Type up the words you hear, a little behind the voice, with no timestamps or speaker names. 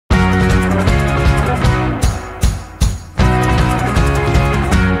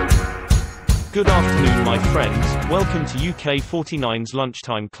Good afternoon, my friends. Welcome to UK49s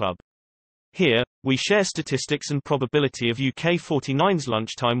Lunchtime Club. Here, we share statistics and probability of UK49's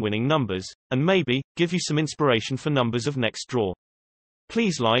lunchtime winning numbers, and maybe, give you some inspiration for numbers of next draw.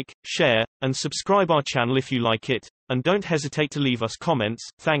 Please like, share, and subscribe our channel if you like it, and don't hesitate to leave us comments,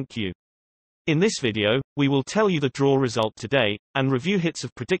 thank you. In this video, we will tell you the draw result today, and review hits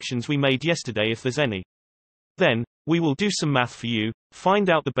of predictions we made yesterday if there's any. Then, we will do some math for you, find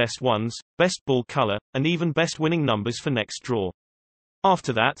out the best ones, best ball color, and even best winning numbers for next draw.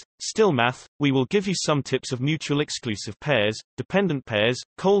 After that, still math, we will give you some tips of mutual exclusive pairs, dependent pairs,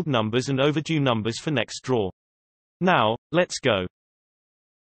 cold numbers and overdue numbers for next draw. Now, let's go.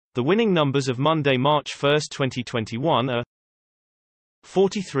 The winning numbers of Monday, March 1, 2021 are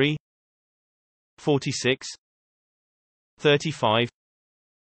 43, 46, 35,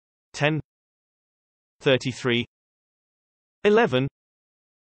 10, 33, 11,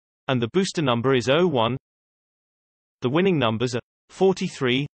 and the booster number is 01. The winning numbers are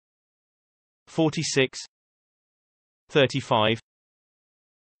 43, 46, 35,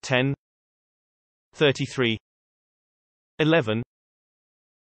 10, 33, 11,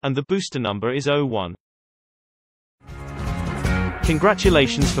 and the booster number is 01.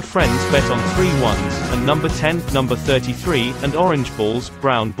 Congratulations for friends bet on 3 ones, and number 10, number 33, and orange balls,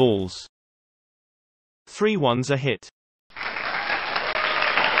 brown balls. 3 ones are hit.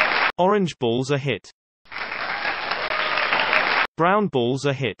 Orange balls are hit. Brown balls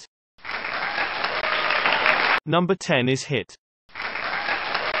are hit. Number 10 is hit.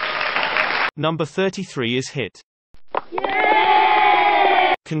 Number 33 is hit.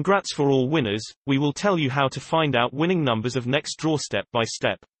 Yay! Congrats for all winners. We will tell you how to find out winning numbers of next draw step by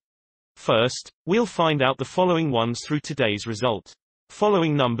step. First, we'll find out the following ones through today's result.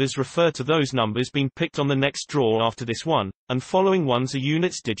 Following numbers refer to those numbers being picked on the next draw after this one, and following ones are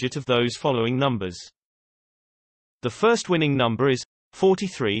units digit of those following numbers. The first winning number is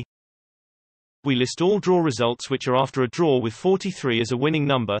 43. We list all draw results which are after a draw with 43 as a winning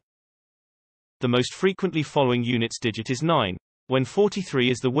number. The most frequently following units digit is 9, when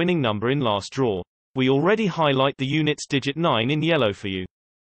 43 is the winning number in last draw. We already highlight the units digit 9 in yellow for you.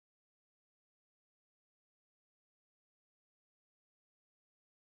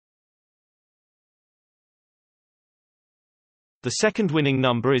 The second winning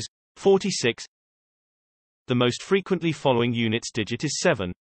number is 46. The most frequently following units digit is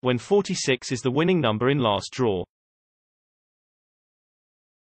 7, when 46 is the winning number in last draw.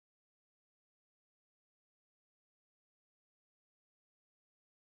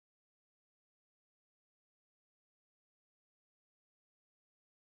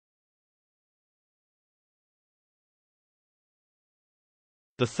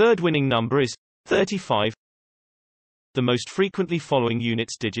 The third winning number is 35. The most frequently following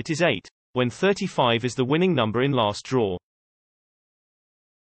units digit is 8, when 35 is the winning number in last draw.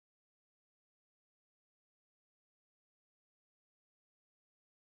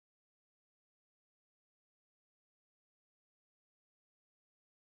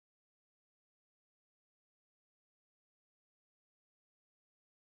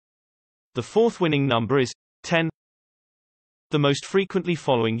 The fourth winning number is 10. The most frequently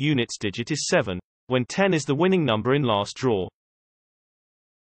following units digit is 7, when 10 is the winning number in last draw.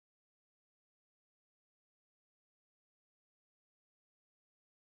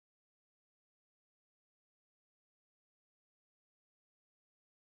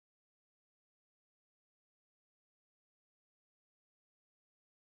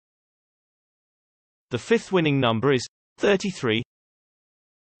 The fifth winning number is 33.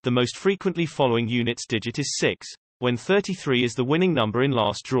 The most frequently following units digit is 6, when 33 is the winning number in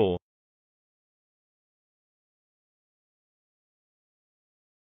last draw.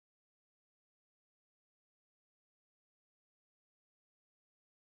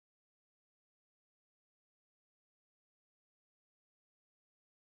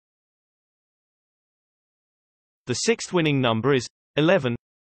 The sixth winning number is 11.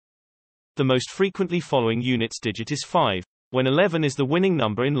 The most frequently following units digit is 5, when 11 is the winning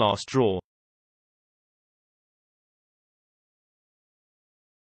number in last draw.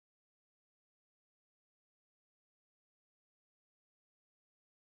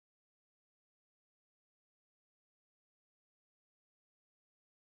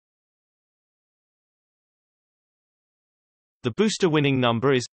 The booster winning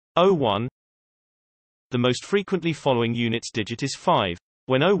number is 01. The most frequently following units digit is 5,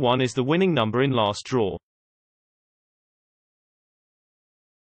 when 01 is the winning number in last draw.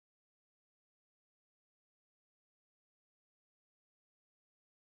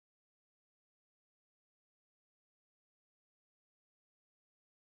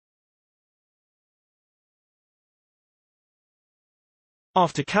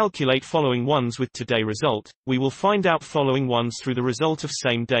 After calculate following ones with today result, we will find out following ones through the result of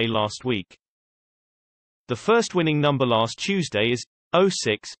same day last week. The first winning number last Tuesday is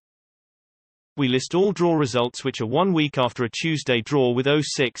 06. We list all draw results which are 1 week after a Tuesday draw with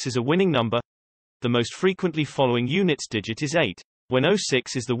 06 as a winning number. The most frequently following units digit is 8. When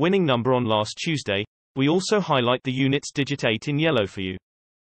 06 is the winning number on last Tuesday, we also highlight the units digit 8 in yellow for you.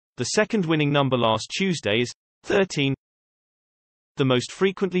 The second winning number last Tuesday is 13. The most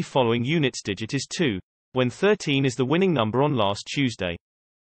frequently following units digit is 2. When 13 is the winning number on last Tuesday.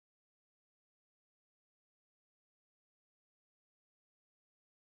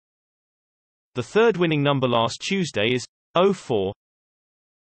 The third winning number last Tuesday is 04.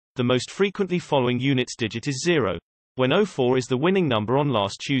 The most frequently following units digit is 0. When 04 is the winning number on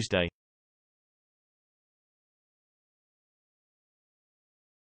last Tuesday.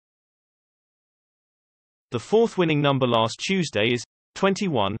 The fourth winning number last Tuesday is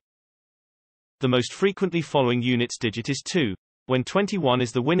 21. The most frequently following units digit is 2. When 21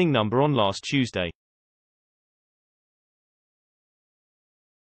 is the winning number on last Tuesday.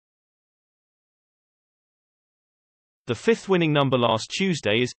 The fifth winning number last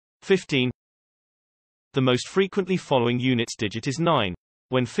Tuesday is 15. The most frequently following units digit is 9.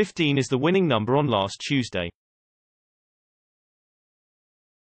 When 15 is the winning number on last Tuesday.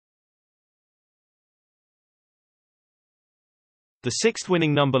 The sixth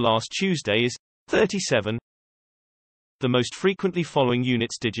winning number last Tuesday is 37. The most frequently following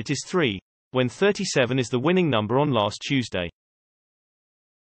units digit is 3. When 37 is the winning number on last Tuesday.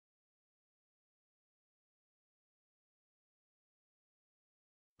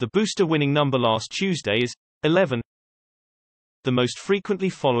 The booster winning number last Tuesday is 11. The most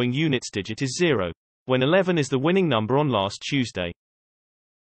frequently following units digit is 0. When 11 is the winning number on last Tuesday.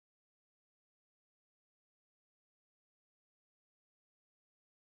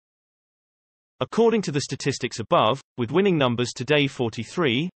 According to the statistics above, with winning numbers today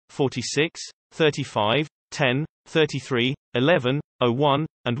 43, 46, 35, 10, 33, 11, 01,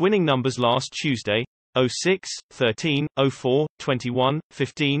 and winning numbers last Tuesday 06, 13, 04, 21,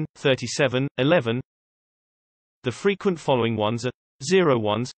 15, 37, 11. The frequent following ones are 0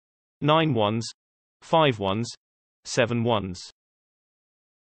 ones, 9 ones, 5 ones, 7 ones.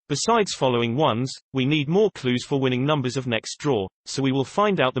 Besides following ones, we need more clues for winning numbers of next draw, so we will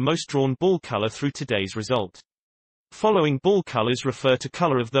find out the most drawn ball color through today's result. Following ball colors refer to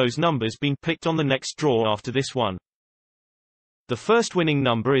color of those numbers being picked on the next draw after this one. The first winning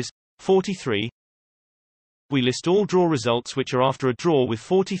number is 43. We list all draw results which are after a draw with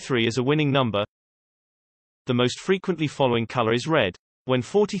 43 as a winning number. The most frequently following color is red. When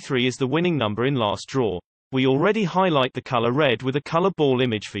 43 is the winning number in last draw. We already highlight the color red with a color ball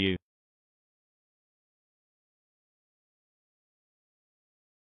image for you.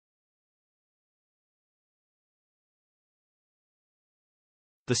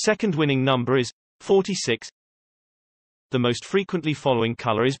 The second winning number is 46. The most frequently following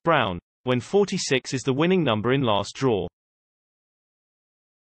color is brown. When 46 is the winning number in last draw.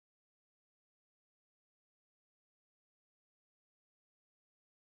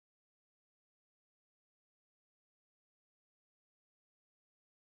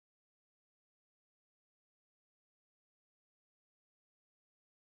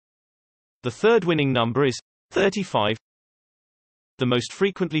 The third winning number is 35. The most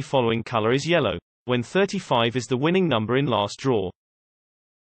frequently following color is yellow. When 35 is the winning number in last draw.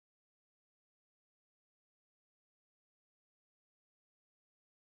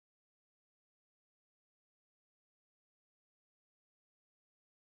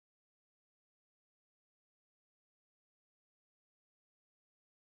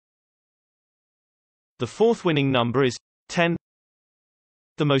 The fourth winning number is 10.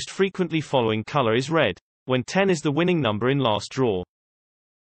 The most frequently following color is red. When 10 is the winning number in last draw.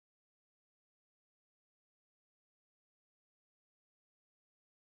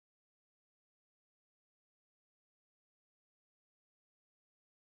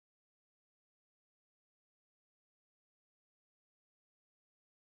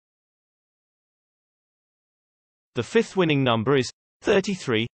 The fifth winning number is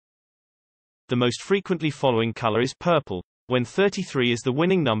 33. The most frequently following color is purple. When 33 is the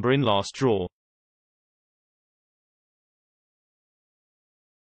winning number in last draw.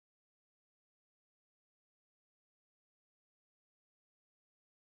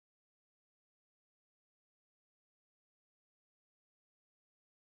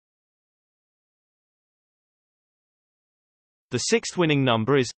 The sixth winning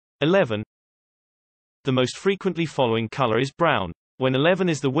number is 11. The most frequently following color is brown. When 11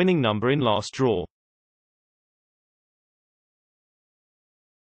 is the winning number in last draw.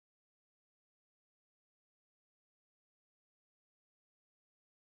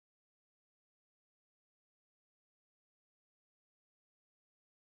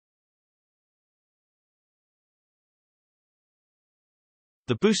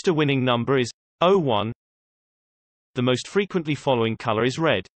 The booster winning number is 01. The most frequently following color is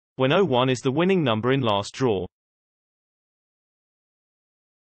red, when 01 is the winning number in last draw.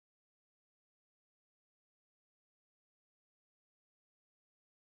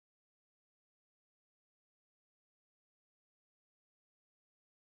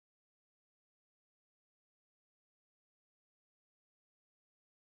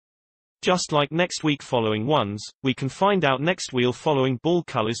 Just like next week following ones, we can find out next wheel following ball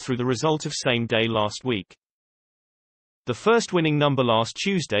colors through the result of same day last week. The first winning number last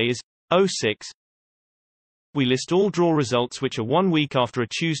Tuesday is 06. We list all draw results which are 1 week after a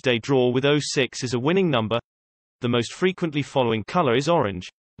Tuesday draw with 06 as a winning number. The most frequently following color is orange.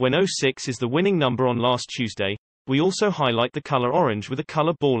 When 06 is the winning number on last Tuesday, we also highlight the color orange with a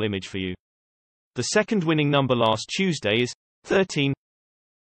color ball image for you. The second winning number last Tuesday is 13.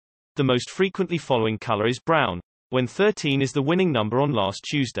 The most frequently following color is brown, when 13 is the winning number on last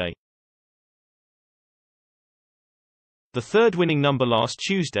Tuesday. The third winning number last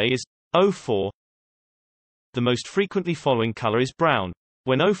Tuesday is 04. The most frequently following color is brown,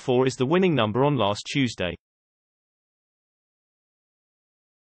 when 04 is the winning number on last Tuesday.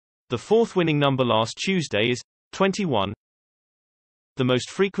 The fourth winning number last Tuesday is 21. The most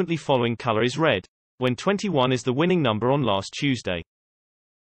frequently following color is red, when 21 is the winning number on last Tuesday.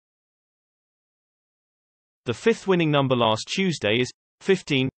 The fifth winning number last Tuesday is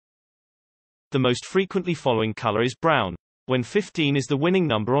 15. The most frequently following color is brown, when 15 is the winning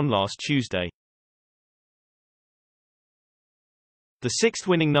number on last Tuesday. The sixth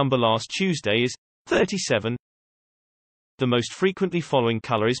winning number last Tuesday is 37. The most frequently following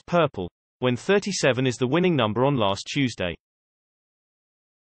color is purple, when 37 is the winning number on last Tuesday.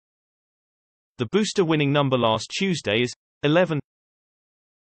 The booster winning number last Tuesday is 11.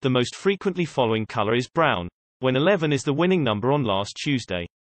 The most frequently following color is brown, when 11 is the winning number on last Tuesday.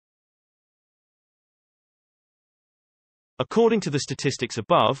 According to the statistics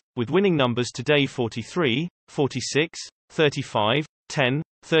above, with winning numbers today 43, 46, 35, 10,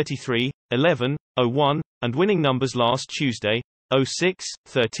 33, 11, 01, and winning numbers last Tuesday 06,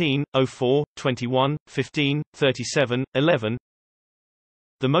 13, 04, 21, 15, 37, 11,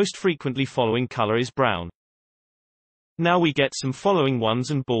 the most frequently following color is brown. Now we get some following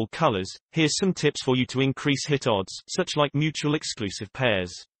ones and ball colors. Here's some tips for you to increase hit odds, such like mutual exclusive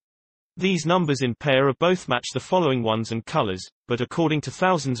pairs. These numbers in pair are both match the following ones and colors, but according to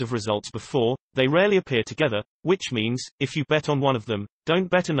thousands of results before, they rarely appear together, which means, if you bet on one of them, don't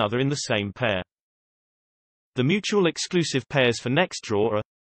bet another in the same pair. The mutual exclusive pairs for next draw are: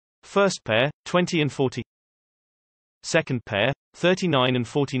 first pair, 20 and 40. Second pair, 39 and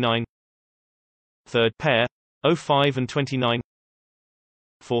 49. Third pair, 05 and 29.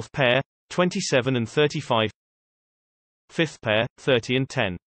 Fourth pair, 27 and 35. Fifth pair, 30 and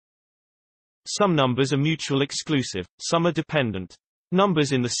 10. Some numbers are mutual exclusive, some are dependent.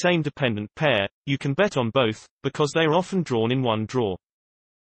 Numbers in the same dependent pair, you can bet on both, because they are often drawn in one draw.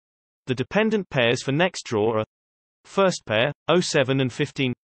 The dependent pairs for next draw are: first pair, 07 and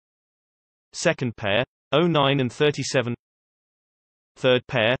 15. Second pair, 09 and 37. Third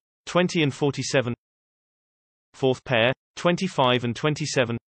pair, 20 and 47. Fourth pair, 25 and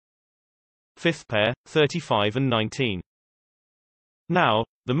 27. Fifth pair, 35 and 19. Now,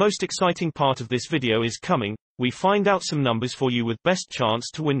 the most exciting part of this video is coming. We find out some numbers for you with best chance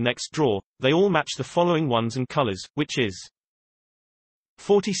to win next draw. They all match the following ones and colors, which is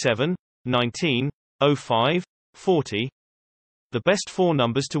 47, 19, 05, 40. The best four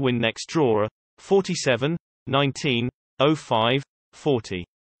numbers to win next draw are 47, 19, 05, 40.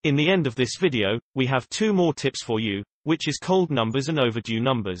 In the end of this video, we have two more tips for you, which is cold numbers and overdue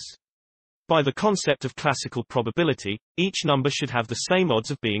numbers. By the concept of classical probability, each number should have the same odds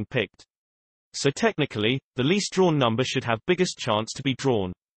of being picked. So technically, the least drawn number should have biggest chance to be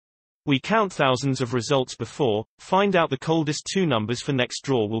drawn. We count thousands of results before, find out the coldest two numbers for next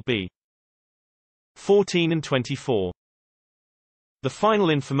draw will be 14 and 24. The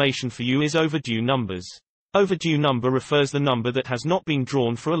final information for you is overdue numbers. Overdue number refers the number that has not been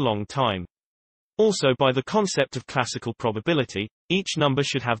drawn for a long time. Also, by the concept of classical probability, each number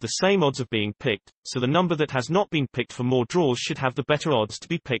should have the same odds of being picked, so the number that has not been picked for more draws should have the better odds to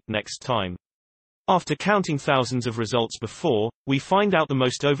be picked next time. After counting thousands of results before, we find out the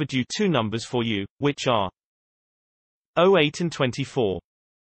most overdue two numbers for you, which are 08 and 24.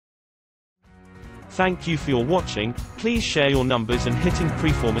 Thank you for your watching. Please share your numbers and hitting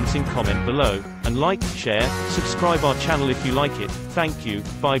performance in comment below, and like, share, subscribe our channel if you like it. Thank you,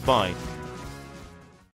 bye bye.